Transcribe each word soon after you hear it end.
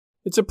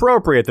It's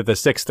appropriate that the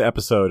 6th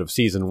episode of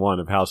Season 1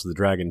 of House of the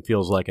Dragon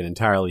feels like an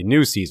entirely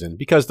new season,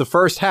 because the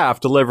first half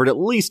delivered at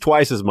least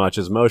twice as much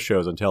as most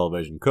shows on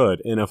television could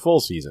in a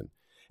full season.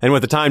 And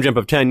with a time jump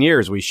of 10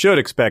 years, we should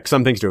expect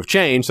some things to have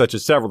changed, such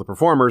as several of the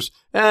performers,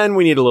 and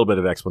we need a little bit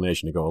of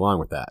explanation to go along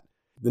with that.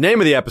 The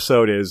name of the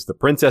episode is The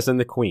Princess and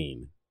the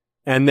Queen,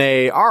 and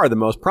they are the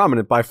most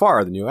prominent by far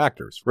of the new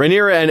actors.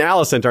 Rhaenyra and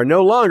Alicent are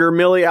no longer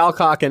Millie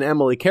Alcock and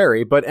Emily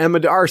Carey, but Emma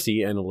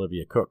D'Arcy and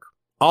Olivia Cooke.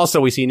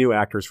 Also, we see new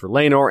actors for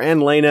Laenor and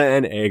Laena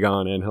and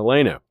Aegon and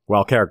Helena,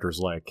 while characters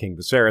like King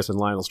Viserys and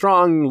Lionel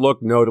Strong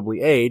look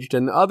notably aged,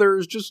 and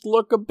others just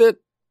look a bit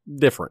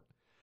different.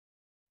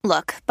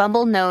 Look,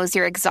 Bumble knows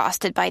you're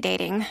exhausted by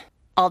dating.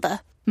 All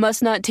the,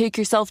 must not take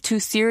yourself too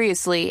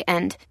seriously,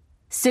 and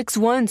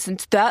 6'1"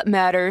 since that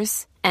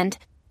matters, and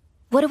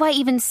what do I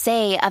even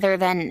say other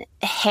than,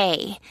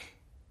 hey?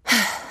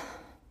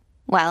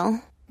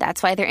 Well,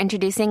 that's why they're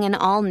introducing an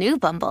all-new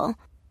Bumble.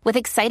 With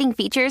exciting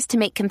features to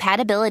make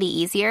compatibility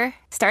easier,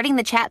 starting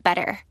the chat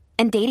better,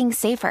 and dating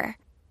safer.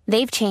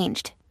 They've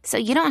changed, so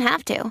you don't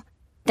have to.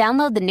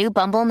 Download the new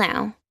Bumble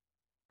now.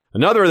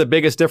 Another of the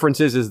biggest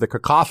differences is the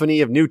cacophony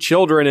of new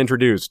children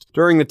introduced.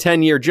 During the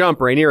 10-year jump,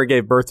 Rhaenyra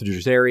gave birth to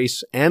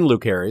Jaehaerys and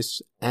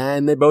Lucerys,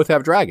 and they both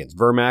have dragons.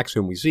 Vermax,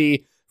 whom we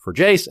see for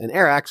Jace, and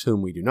Arax,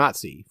 whom we do not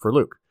see for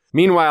Luke.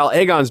 Meanwhile,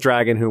 Aegon's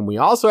dragon, whom we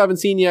also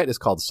haven't seen yet, is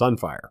called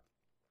Sunfire.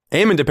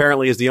 Aemond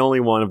apparently is the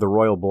only one of the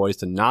royal boys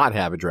to not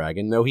have a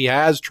dragon, though he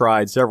has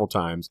tried several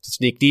times to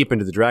sneak deep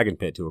into the dragon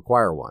pit to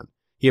acquire one.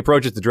 He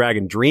approaches the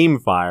dragon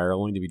Dreamfire,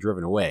 only to be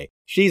driven away.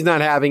 She's not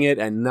having it,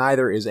 and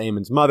neither is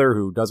Aemond's mother,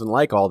 who doesn't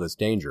like all this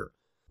danger.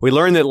 We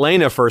learn that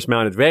Laena first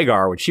mounted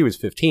Vhagar when she was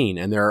 15,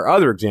 and there are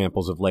other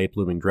examples of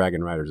late-blooming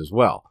dragon riders as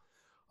well.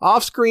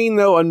 Off-screen,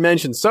 though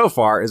unmentioned so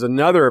far, is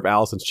another of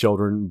Alicent's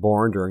children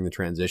born during the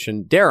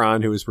transition,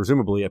 Daeron, who is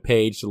presumably a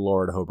page to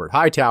Lord Hobart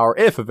Hightower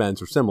if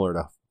events are similar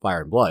to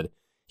Fire and Blood.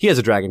 He has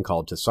a dragon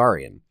called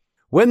Tessarion.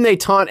 When they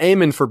taunt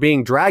Aemond for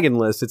being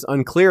dragonless, it's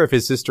unclear if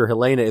his sister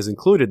Helena is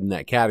included in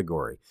that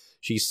category.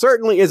 She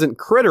certainly isn't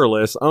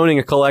critterless, owning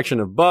a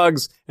collection of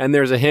bugs, and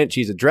there's a hint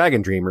she's a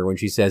dragon dreamer when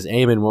she says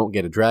Aemond won't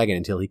get a dragon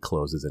until he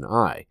closes an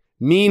eye.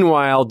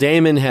 Meanwhile,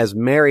 Daemon has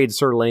married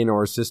Sir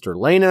Laenor's sister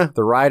Laena,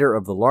 the rider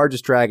of the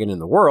largest dragon in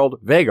the world,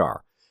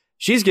 Vhagar.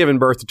 She's given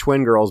birth to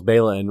twin girls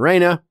Baela and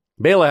Rhaena.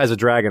 Baela has a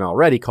dragon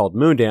already called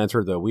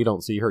Moondancer, though we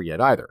don't see her yet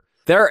either.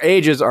 Their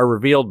ages are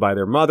revealed by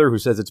their mother, who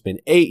says it's been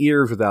 8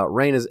 years without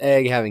Rhaena's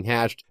egg having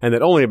hatched, and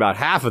that only about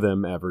half of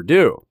them ever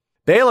do.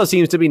 Baela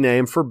seems to be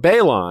named for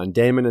Baelon,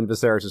 Daemon and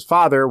Viserys'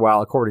 father,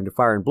 while according to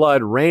Fire and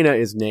Blood, Rhaena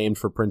is named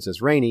for Princess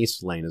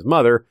Rhaenys, Laena's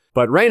mother.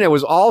 But Rhaena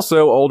was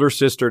also older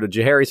sister to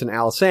Jaehaerys and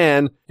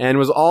Alysanne, and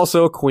was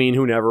also a queen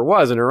who never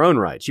was in her own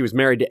right. She was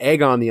married to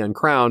Aegon the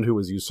Uncrowned, who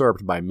was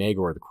usurped by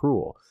Maegor the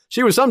Cruel.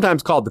 She was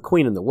sometimes called the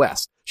Queen in the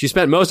West. She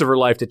spent most of her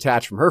life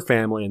detached from her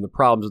family and the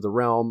problems of the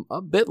realm,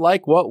 a bit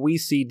like what we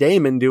see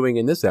Daemon doing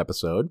in this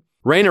episode.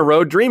 Rhaena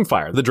rode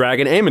Dreamfire, the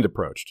dragon Aemond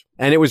approached.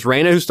 And it was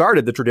Rhaena who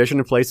started the tradition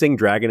of placing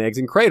dragon eggs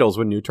in cradles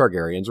when new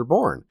Targaryens were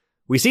born.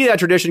 We see that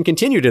tradition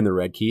continued in the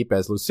Red Keep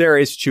as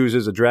Lucerys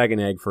chooses a dragon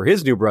egg for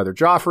his new brother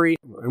Joffrey,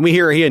 and we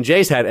hear he and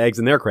Jace had eggs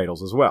in their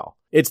cradles as well.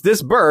 It's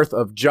this birth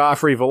of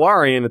Joffrey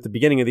Velaryon at the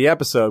beginning of the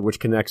episode which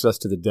connects us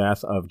to the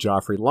death of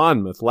Joffrey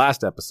Lonmouth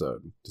last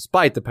episode,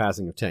 despite the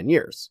passing of 10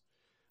 years.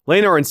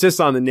 Laenor insists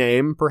on the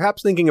name,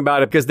 perhaps thinking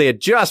about it because they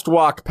had just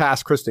walked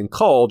past Criston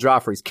Cole,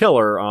 Joffrey's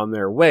killer, on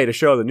their way to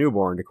show the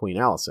newborn to Queen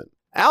Alicent.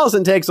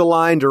 Alicent takes a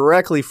line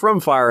directly from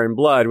Fire and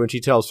Blood when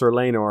she tells Sir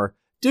Laenor,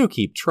 "Do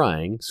keep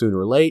trying. Sooner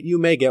or late, you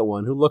may get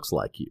one who looks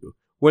like you."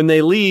 When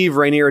they leave,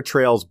 Rhaenyra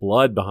trails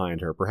blood behind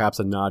her, perhaps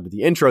a nod to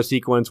the intro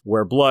sequence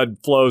where blood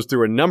flows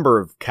through a number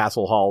of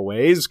castle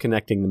hallways,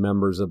 connecting the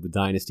members of the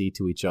dynasty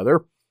to each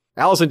other.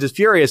 Alicent is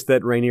furious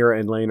that Rhaenyra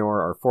and Laenor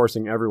are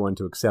forcing everyone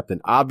to accept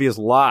an obvious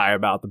lie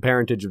about the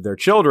parentage of their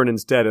children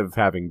instead of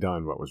having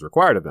done what was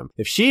required of them.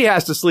 If she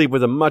has to sleep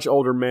with a much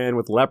older man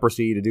with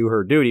leprosy to do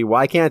her duty,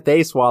 why can't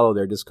they swallow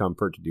their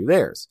discomfort to do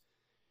theirs?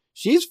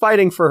 She's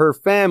fighting for her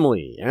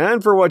family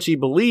and for what she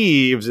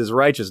believes is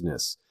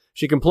righteousness.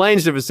 She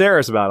complains to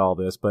Viserys about all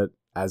this, but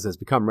as has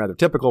become rather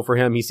typical for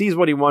him, he sees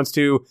what he wants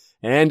to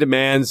and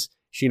demands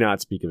she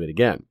not speak of it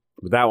again.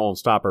 But that won't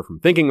stop her from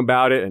thinking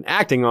about it and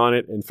acting on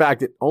it. In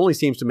fact, it only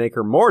seems to make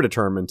her more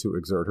determined to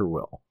exert her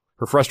will.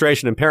 Her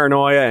frustration and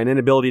paranoia and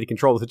inability to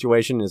control the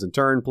situation is in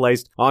turn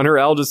placed on her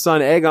eldest son,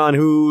 Aegon,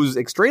 whose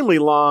extremely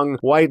long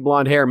white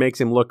blonde hair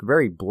makes him look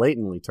very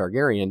blatantly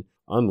Targaryen,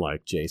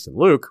 unlike Jace and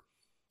Luke.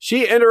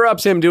 She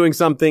interrupts him doing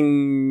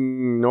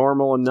something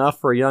normal enough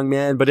for a young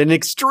man, but in an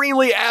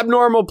extremely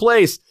abnormal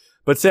place,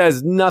 but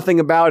says nothing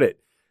about it.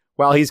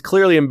 While he's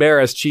clearly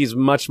embarrassed, she's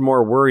much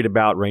more worried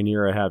about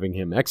Rhaenyra having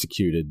him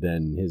executed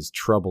than his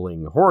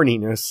troubling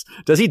horniness.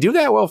 Does he do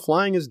that while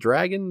flying his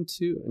dragon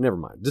too? Never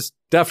mind. Just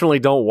definitely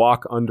don't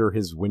walk under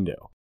his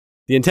window.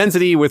 The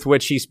intensity with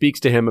which she speaks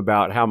to him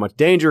about how much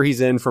danger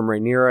he's in from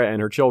Rhaenyra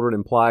and her children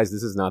implies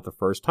this is not the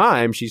first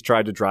time she's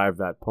tried to drive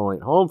that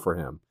point home for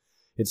him.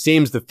 It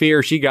seems the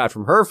fear she got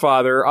from her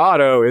father,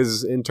 Otto,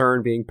 is in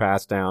turn being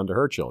passed down to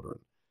her children.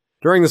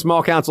 During the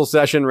small council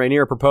session,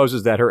 Rhaenyra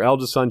proposes that her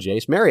eldest son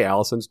Jace marry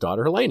Alicent's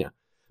daughter Helena.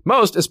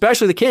 Most,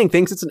 especially the king,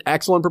 thinks it's an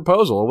excellent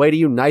proposal, a way to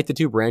unite the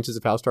two branches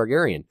of House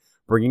Targaryen,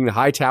 bringing the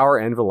Hightower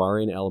and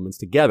Velaryon elements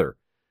together.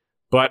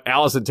 But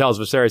Alicent tells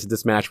Viserys that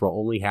this match will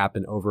only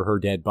happen over her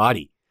dead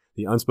body.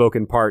 The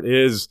unspoken part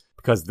is,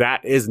 because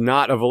that is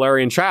not a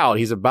Velaryon child,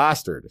 he's a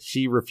bastard.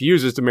 She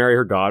refuses to marry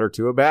her daughter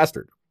to a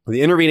bastard.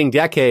 The intervening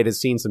decade has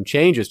seen some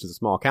changes to the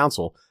small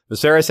council.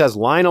 Viserys has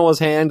Lionel as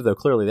hand, though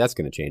clearly that's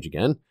going to change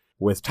again.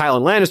 With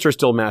Tyrion Lannister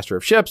still master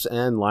of ships,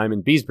 and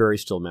Lyman Beesbury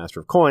still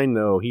master of coin,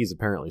 though he's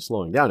apparently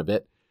slowing down a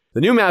bit.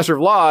 The new master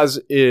of laws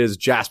is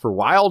Jasper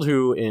Wilde,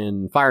 who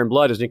in Fire and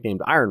Blood is nicknamed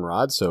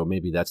Ironrod, so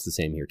maybe that's the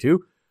same here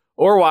too.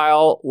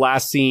 Orwyle,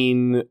 last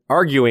seen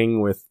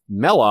arguing with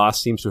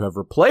Melos, seems to have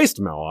replaced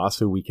Melos,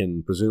 who we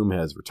can presume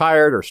has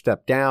retired or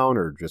stepped down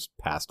or just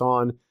passed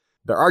on.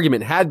 Their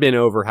argument had been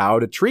over how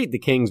to treat the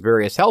king's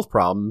various health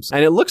problems,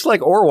 and it looks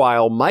like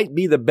Orwyle might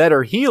be the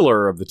better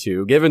healer of the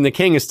two, given the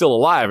king is still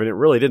alive, and it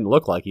really didn't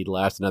look like he'd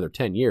last another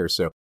 10 years,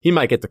 so he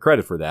might get the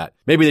credit for that.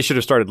 Maybe they should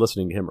have started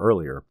listening to him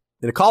earlier.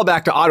 In a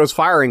callback to Otto's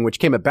firing, which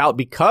came about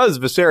because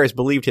Viserys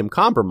believed him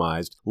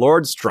compromised,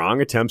 Lord Strong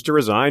attempts to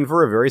resign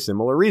for a very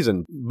similar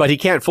reason, but he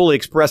can't fully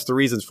express the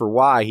reasons for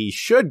why he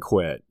should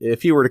quit.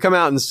 If he were to come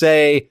out and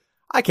say,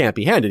 I can't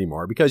be hand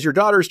anymore because your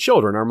daughter's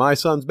children are my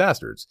son's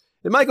bastards,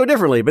 it might go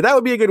differently, but that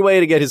would be a good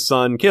way to get his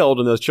son killed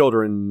and those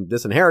children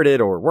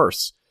disinherited or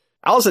worse.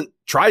 Alicent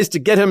tries to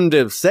get him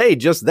to say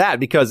just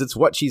that because it's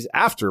what she's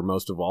after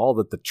most of all,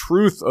 that the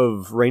truth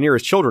of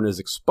Rhaenyra's children is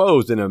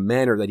exposed in a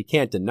manner that he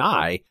can't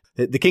deny.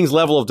 The king's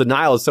level of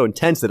denial is so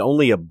intense that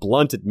only a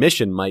blunt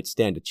admission might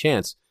stand a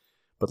chance.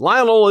 But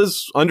Lionel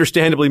is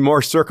understandably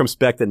more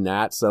circumspect than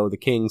that, so the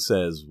king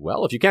says,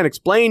 well, if you can't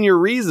explain your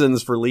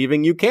reasons for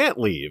leaving, you can't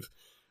leave.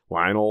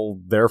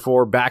 Lionel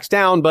therefore backs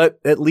down, but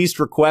at least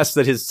requests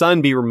that his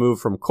son be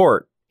removed from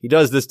court. He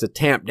does this to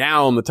tamp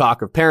down the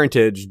talk of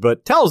parentage,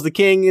 but tells the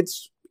king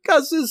it's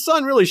because his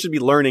son really should be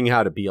learning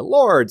how to be a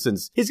lord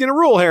since he's going to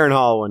rule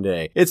Harrenhal one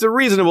day. It's a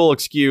reasonable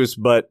excuse,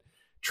 but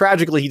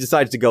tragically he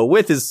decides to go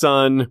with his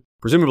son,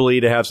 presumably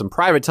to have some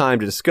private time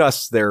to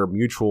discuss their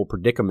mutual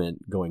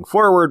predicament going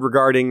forward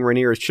regarding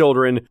Rhaenyra's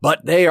children,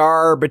 but they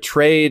are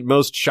betrayed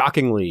most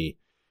shockingly.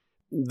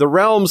 The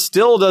realm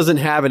still doesn't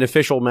have an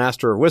official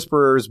Master of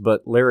Whisperers,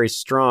 but Larry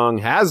Strong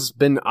has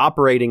been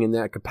operating in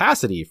that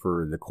capacity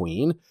for the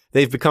Queen.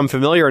 They've become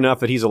familiar enough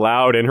that he's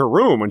allowed in her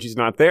room when she's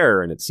not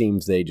there, and it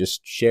seems they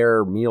just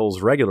share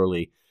meals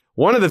regularly.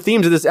 One of the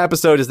themes of this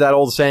episode is that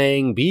old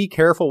saying, be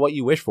careful what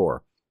you wish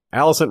for.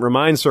 Alicent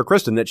reminds Sir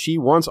Criston that she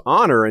wants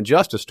honor and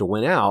justice to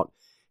win out.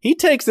 He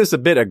takes this a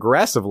bit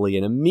aggressively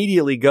and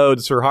immediately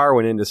goads Sir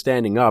Harwin into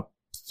standing up,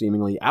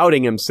 seemingly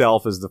outing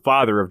himself as the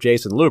father of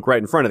Jace and Luke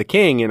right in front of the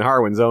king and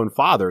Harwin's own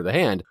father, the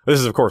Hand. This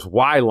is, of course,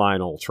 why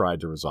Lionel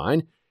tried to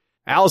resign.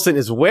 Alicent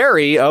is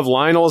wary of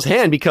Lionel's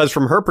hand because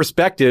from her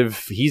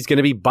perspective, he's going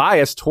to be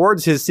biased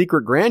towards his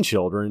secret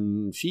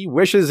grandchildren. She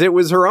wishes it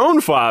was her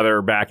own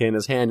father back in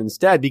his hand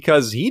instead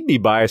because he'd be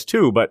biased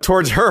too, but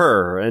towards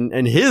her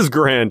and his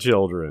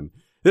grandchildren.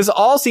 This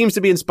all seems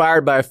to be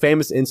inspired by a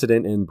famous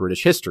incident in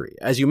British history.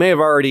 As you may have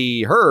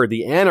already heard,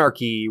 the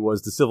Anarchy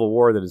was the civil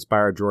war that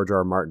inspired George R.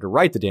 R. Martin to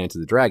write The Dance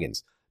of the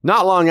Dragons.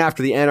 Not long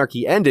after the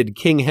Anarchy ended,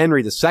 King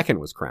Henry II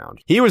was crowned.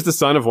 He was the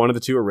son of one of the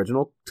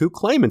two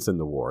claimants in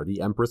the war,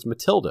 the Empress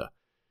Matilda.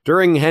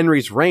 During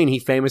Henry's reign, he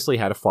famously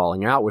had a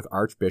falling out with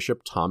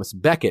Archbishop Thomas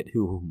Becket,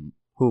 whom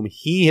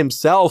he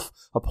himself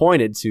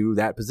appointed to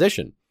that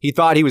position. He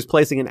thought he was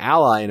placing an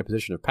ally in a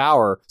position of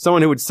power,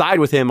 someone who would side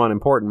with him on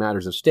important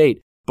matters of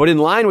state. But in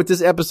line with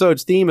this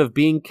episode's theme of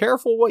being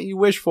careful what you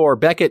wish for,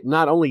 Becket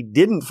not only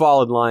didn't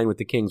fall in line with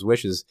the king's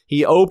wishes,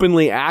 he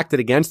openly acted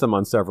against them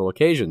on several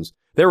occasions.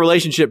 Their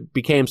relationship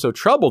became so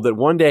troubled that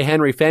one day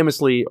Henry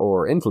famously,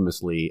 or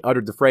infamously,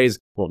 uttered the phrase,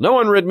 "Will no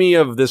one rid me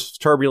of this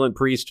turbulent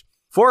priest?"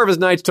 4 of his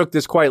knights took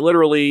this quite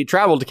literally,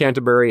 traveled to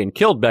Canterbury, and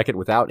killed Becket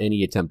without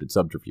any attempted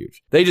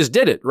subterfuge. They just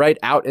did it right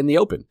out in the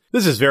open.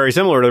 This is very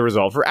similar to the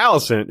result for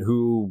Alicent,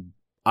 who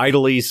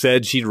idly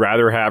said she'd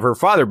rather have her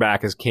father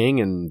back as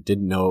king and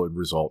didn't know it would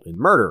result in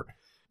murder.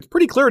 It's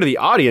pretty clear to the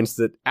audience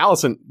that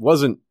Alicent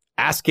wasn't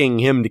asking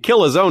him to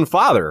kill his own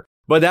father,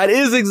 but that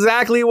is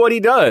exactly what he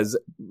does,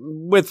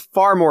 with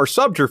far more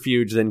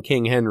subterfuge than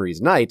King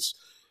Henry's knights.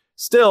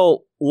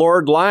 Still,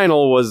 Lord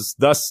Lionel was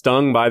thus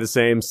stung by the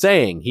same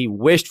saying. He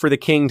wished for the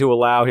king to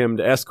allow him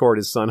to escort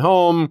his son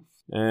home,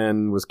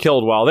 and was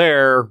killed while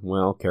there.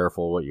 Well,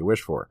 careful what you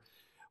wish for.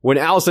 When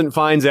Alicent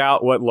finds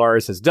out what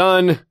Larys has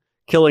done,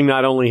 killing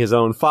not only his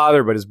own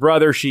father, but his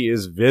brother, she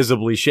is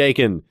visibly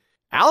shaken.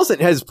 Alicent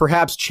has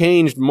perhaps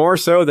changed more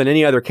so than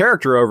any other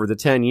character over the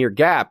 10-year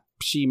gap.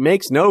 She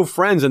makes no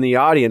friends in the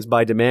audience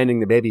by demanding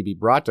the baby be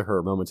brought to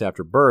her moments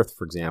after birth,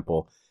 for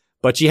example.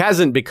 But she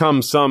hasn't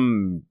become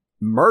some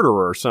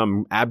murderer,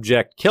 some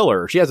abject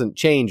killer. She hasn't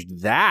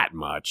changed that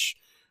much.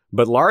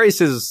 But Larys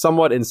has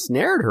somewhat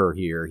ensnared her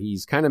here.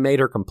 He's kind of made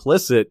her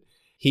complicit.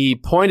 He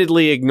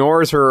pointedly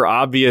ignores her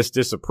obvious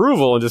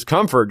disapproval and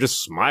discomfort,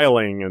 just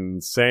smiling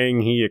and saying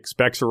he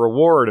expects a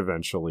reward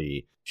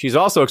eventually. She's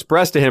also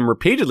expressed to him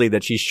repeatedly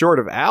that she's short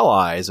of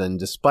allies, and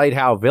despite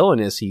how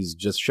villainous he's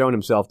just shown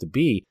himself to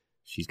be,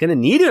 she's going to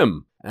need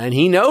him, and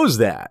he knows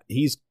that.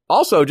 He's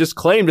also just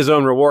claimed his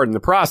own reward in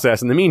the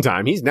process. In the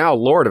meantime, he's now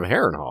Lord of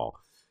Harrenhal.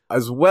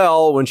 As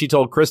well, when she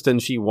told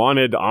Criston she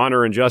wanted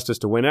honor and justice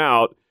to win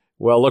out,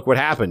 well, look what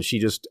happened. She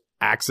just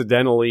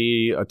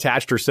accidentally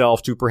attached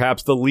herself to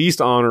perhaps the least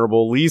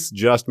honorable, least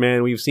just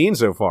man we've seen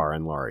so far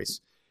in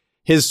Larys.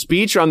 His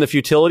speech on the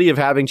futility of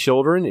having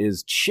children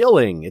is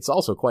chilling. It's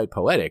also quite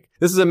poetic.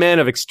 This is a man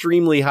of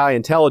extremely high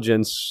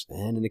intelligence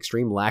and an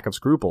extreme lack of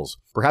scruples.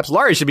 Perhaps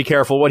Larys should be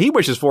careful what he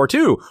wishes for,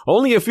 too.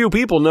 Only a few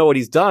people know what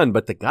he's done,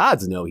 but the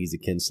gods know he's a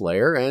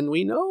kinslayer, and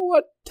we know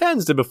what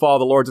tends to befall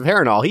the Lords of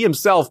Harrenhal. He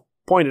himself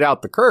pointed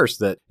out the curse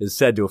that is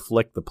said to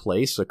afflict the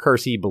place, a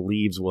curse he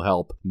believes will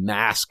help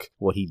mask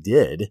what he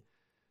did.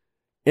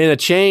 In a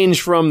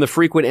change from the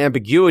frequent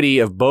ambiguity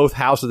of both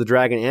House of the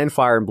Dragon and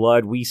Fire and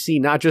Blood, we see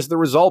not just the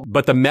result,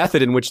 but the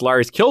method in which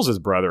Larys kills his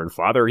brother and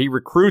father. He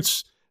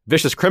recruits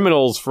vicious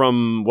criminals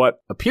from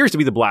what appears to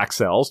be the Black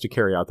Cells to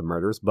carry out the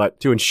murders, but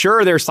to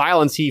ensure their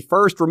silence, he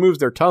first removes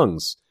their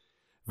tongues.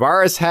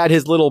 Varys had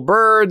his little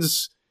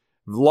birds.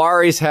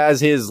 Larys has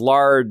his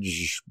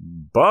large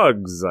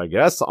bugs, I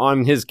guess.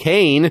 On his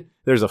cane,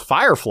 there's a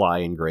firefly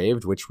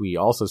engraved, which we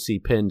also see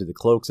pinned to the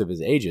cloaks of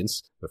his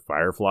agents. The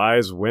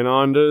fireflies went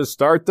on to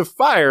start the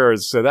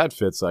fires, so that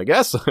fits, I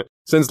guess.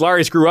 Since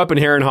Larys grew up in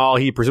Harrenhal,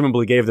 he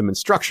presumably gave them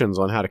instructions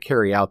on how to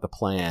carry out the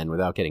plan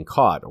without getting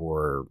caught,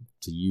 or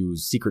to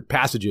use secret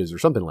passages or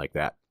something like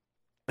that.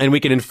 And we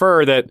can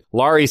infer that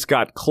Larys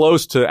got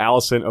close to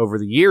Alicent over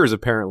the years,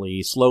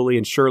 apparently, slowly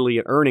and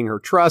surely earning her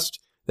trust.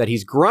 That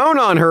he's grown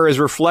on her is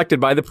reflected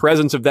by the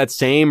presence of that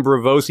same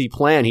Braavosi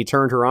plan he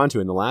turned her onto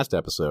in the last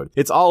episode.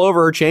 It's all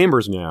over her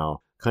chambers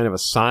now, kind of a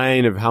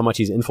sign of how much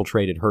he's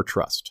infiltrated her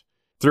trust.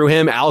 Through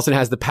him, Alicent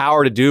has the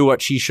power to do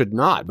what she should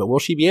not, but will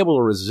she be able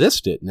to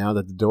resist it now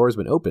that the door has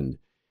been opened?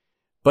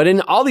 But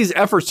in all these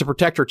efforts to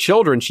protect her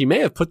children, she may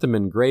have put them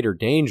in greater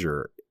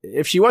danger.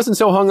 If she wasn't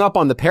so hung up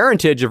on the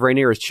parentage of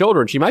Rhaenyra's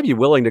children, she might be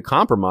willing to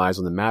compromise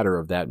on the matter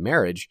of that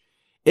marriage.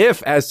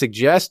 If, as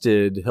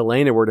suggested,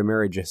 Helaena were to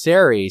marry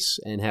Jacaerys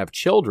and have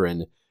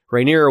children,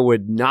 Rhaenyra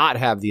would not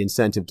have the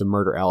incentive to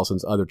murder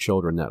Alicent's other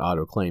children that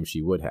Otto claims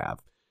she would have.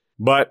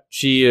 But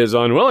she is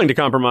unwilling to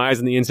compromise,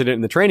 and the incident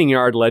in the training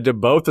yard led to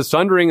both the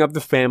sundering of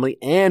the family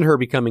and her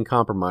becoming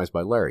compromised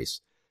by Larys.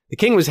 The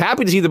king was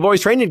happy to see the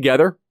boys training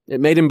together. It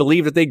made him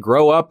believe that they'd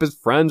grow up as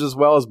friends as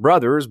well as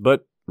brothers,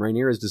 but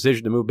Rhaenyra's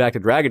decision to move back to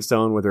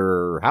Dragonstone with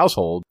her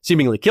household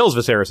seemingly kills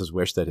Viserys'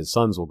 wish that his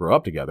sons will grow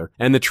up together.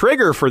 And the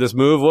trigger for this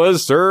move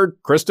was Sir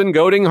Criston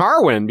goading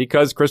Harwin,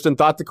 because Criston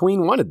thought the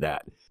queen wanted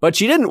that. But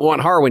she didn't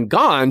want Harwin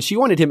gone, she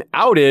wanted him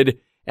outed,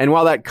 and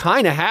while that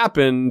kind of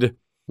happened,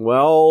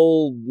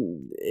 well,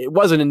 it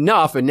wasn't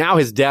enough, and now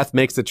his death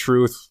makes the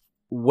truth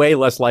way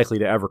less likely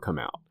to ever come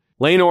out.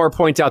 Laenor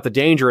points out the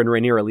danger in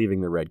Rhaenyra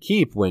leaving the Red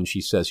Keep when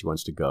she says she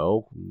wants to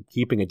go.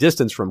 Keeping a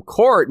distance from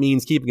court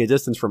means keeping a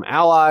distance from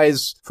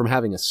allies, from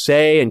having a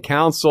say in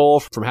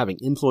council, from having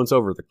influence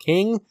over the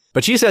king.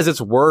 But she says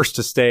it's worse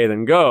to stay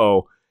than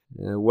go.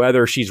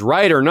 Whether she's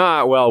right or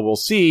not, well, we'll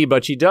see,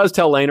 but she does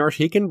tell Laenor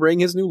he can bring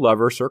his new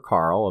lover, Sir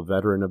Qarl, a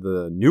veteran of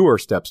the newer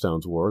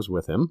Stepstones Wars,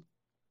 with him.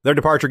 Their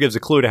departure gives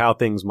a clue to how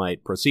things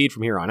might proceed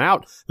from here on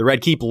out. The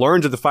Red Keep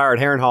learns of the fire at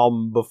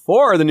Harrenhal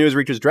before the news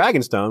reaches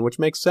Dragonstone, which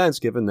makes sense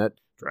given that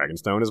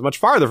Dragonstone is much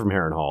farther from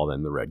Harrenhal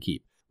than the Red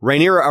Keep.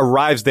 Rhaenyra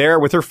arrives there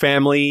with her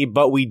family,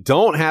 but we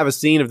don't have a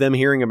scene of them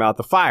hearing about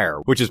the fire,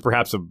 which is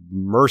perhaps a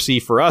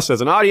mercy for us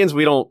as an audience.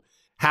 We don't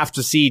have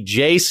to see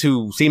Jace,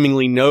 who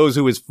seemingly knows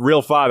who his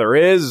real father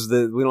is.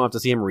 We don't have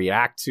to see him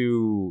react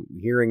to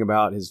hearing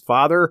about his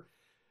father.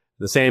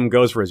 The same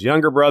goes for his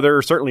younger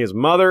brother, certainly his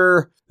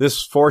mother.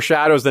 This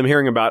foreshadows them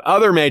hearing about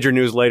other major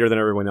news later than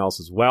everyone else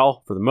as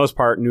well. For the most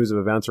part, news of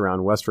events around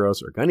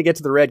Westeros are going to get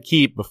to the Red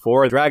Keep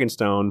before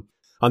Dragonstone.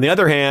 On the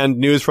other hand,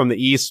 news from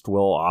the east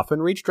will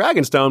often reach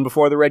Dragonstone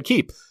before the Red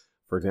Keep.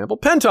 For example,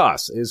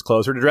 Pentos is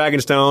closer to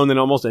Dragonstone than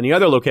almost any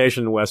other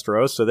location in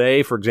Westeros, so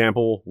they, for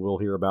example, will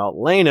hear about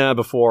Laena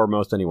before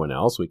most anyone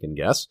else, we can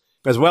guess,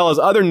 as well as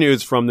other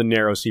news from the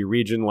Narrow Sea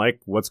region, like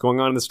what's going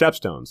on in the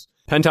Stepstones.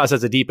 Pentos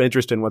has a deep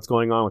interest in what's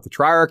going on with the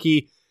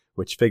Triarchy,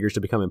 which figures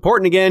to become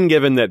important again,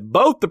 given that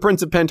both the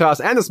Prince of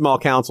Pentos and the Small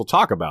Council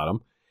talk about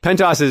him.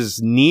 Pentos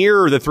is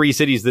near the three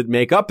cities that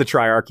make up the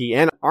Triarchy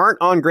and aren't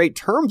on great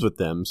terms with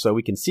them, so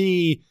we can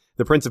see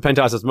the Prince of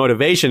Pentos'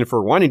 motivation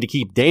for wanting to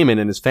keep Daemon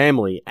and his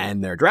family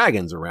and their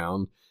dragons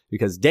around,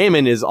 because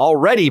Daemon is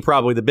already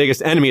probably the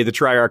biggest enemy of the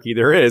Triarchy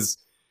there is.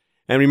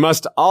 And we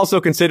must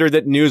also consider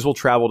that news will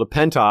travel to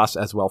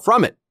Pentos as well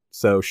from it.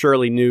 So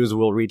surely news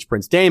will reach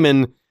Prince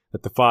Daemon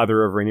that the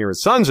father of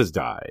Rhaenyra's sons has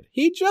died.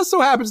 He just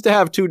so happens to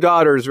have two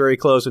daughters very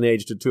close in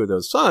age to two of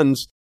those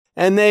sons,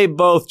 and they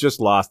both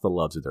just lost the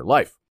loves of their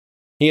life.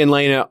 He and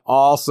Laena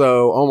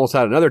also almost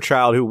had another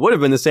child who would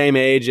have been the same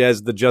age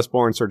as the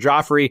just-born Sir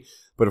Joffrey,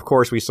 but of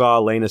course we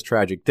saw Laena's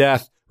tragic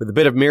death, with a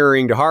bit of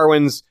mirroring to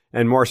Harwin's,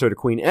 and more so to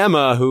Queen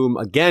Aemma, whom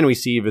again we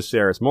see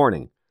Viserys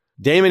mourning.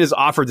 Daemon is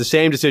offered the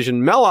same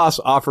decision Melos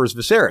offers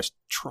Viserys.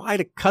 Try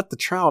to cut the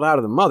child out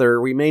of the mother.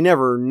 We may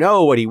never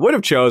know what he would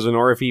have chosen,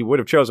 or if he would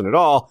have chosen at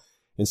all.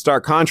 In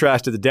stark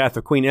contrast to the death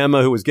of Queen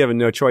Aemma, who was given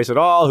no choice at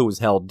all, who was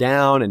held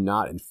down and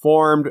not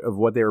informed of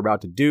what they were about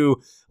to do,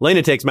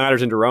 Laena takes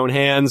matters into her own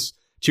hands,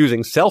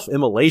 choosing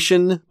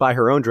self-immolation by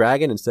her own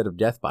dragon instead of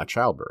death by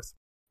childbirth.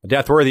 A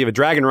death worthy of a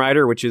dragon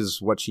rider, which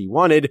is what she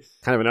wanted.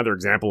 Kind of another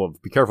example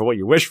of be careful what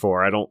you wish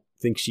for. I don't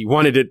think she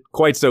wanted it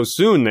quite so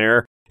soon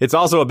there. It's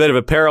also a bit of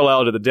a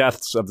parallel to the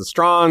deaths of the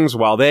Strongs.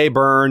 While they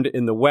burned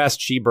in the west,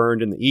 she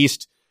burned in the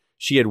east.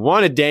 She had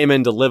wanted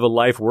Daemon to live a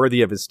life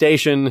worthy of his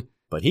station,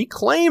 but he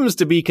claims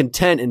to be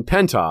content in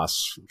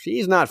Pentos.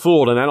 She's not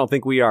fooled, and I don't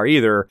think we are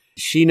either.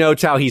 She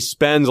notes how he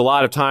spends a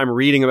lot of time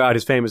reading about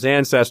his famous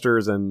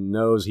ancestors and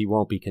knows he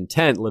won't be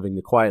content living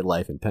the quiet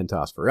life in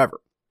Pentos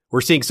forever.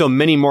 We're seeing so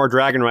many more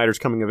dragon riders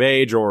coming of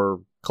age,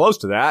 or close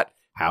to that.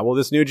 How will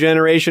this new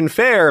generation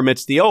fare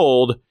amidst the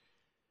old?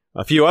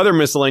 A few other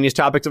miscellaneous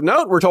topics of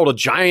note. We're told a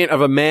giant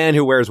of a man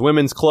who wears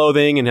women's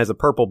clothing and has a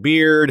purple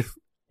beard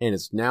and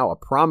is now a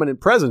prominent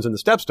presence in the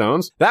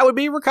Stepstones. That would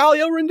be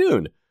Ricalio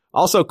Rendoon.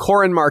 Also,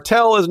 Corin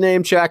Martell is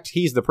name-checked.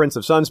 He's the Prince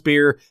of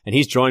Sunspear, and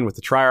he's joined with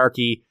the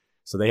Triarchy.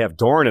 So they have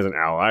Dorne as an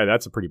ally.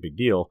 That's a pretty big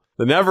deal.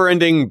 The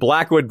never-ending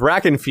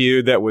Blackwood-Bracken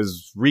feud that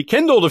was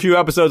rekindled a few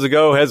episodes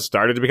ago has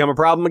started to become a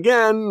problem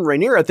again.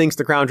 Rhaenyra thinks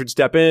the crown should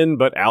step in,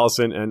 but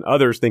Alicent and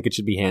others think it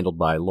should be handled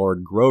by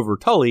Lord Grover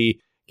Tully,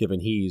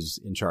 given he's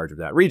in charge of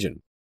that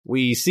region.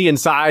 We see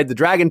inside the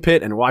dragon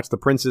pit and watch the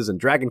princes and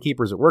dragon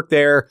keepers at work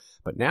there,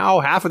 but now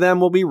half of them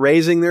will be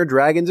raising their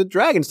dragons at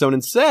Dragonstone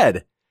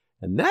instead.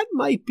 And that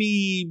might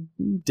be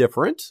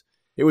different.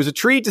 It was a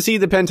treat to see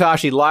the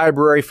Pentoshi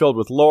library filled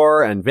with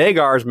lore, and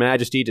Vhagar's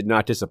majesty did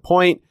not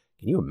disappoint.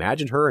 Can you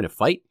imagine her in a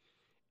fight?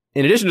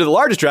 In addition to the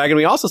largest dragon,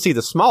 we also see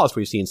the smallest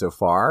we've seen so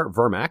far,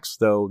 Vermax,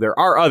 though there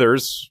are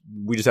others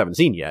we just haven't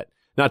seen yet.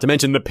 Not to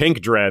mention the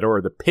Pink Dread,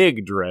 or the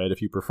Pig Dread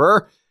if you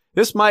prefer.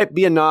 This might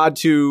be a nod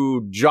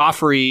to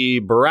Joffrey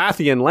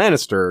Baratheon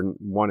Lannister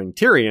wanting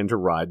Tyrion to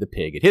ride the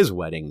pig at his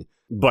wedding,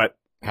 but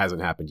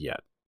hasn't happened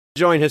yet.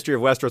 Join History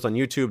of Westeros on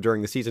YouTube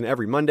during the season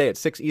every Monday at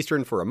 6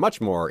 Eastern for a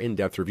much more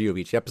in-depth review of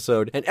each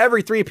episode, and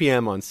every 3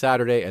 p.m. on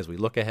Saturday as we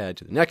look ahead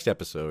to the next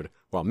episode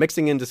while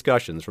mixing in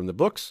discussions from the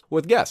books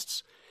with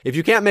guests. If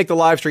you can't make the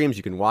live streams,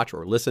 you can watch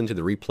or listen to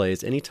the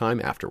replays anytime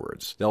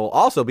afterwards. They'll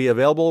also be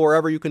available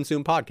wherever you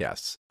consume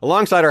podcasts.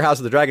 Alongside our House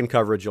of the Dragon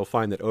coverage, you'll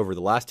find that over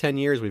the last 10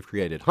 years, we've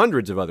created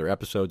hundreds of other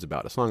episodes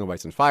about A Song of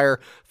Ice and Fire,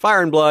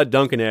 Fire and Blood,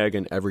 Dunk and Egg,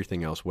 and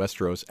everything else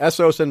Westeros,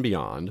 Essos, and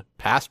beyond,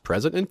 past,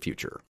 present, and future.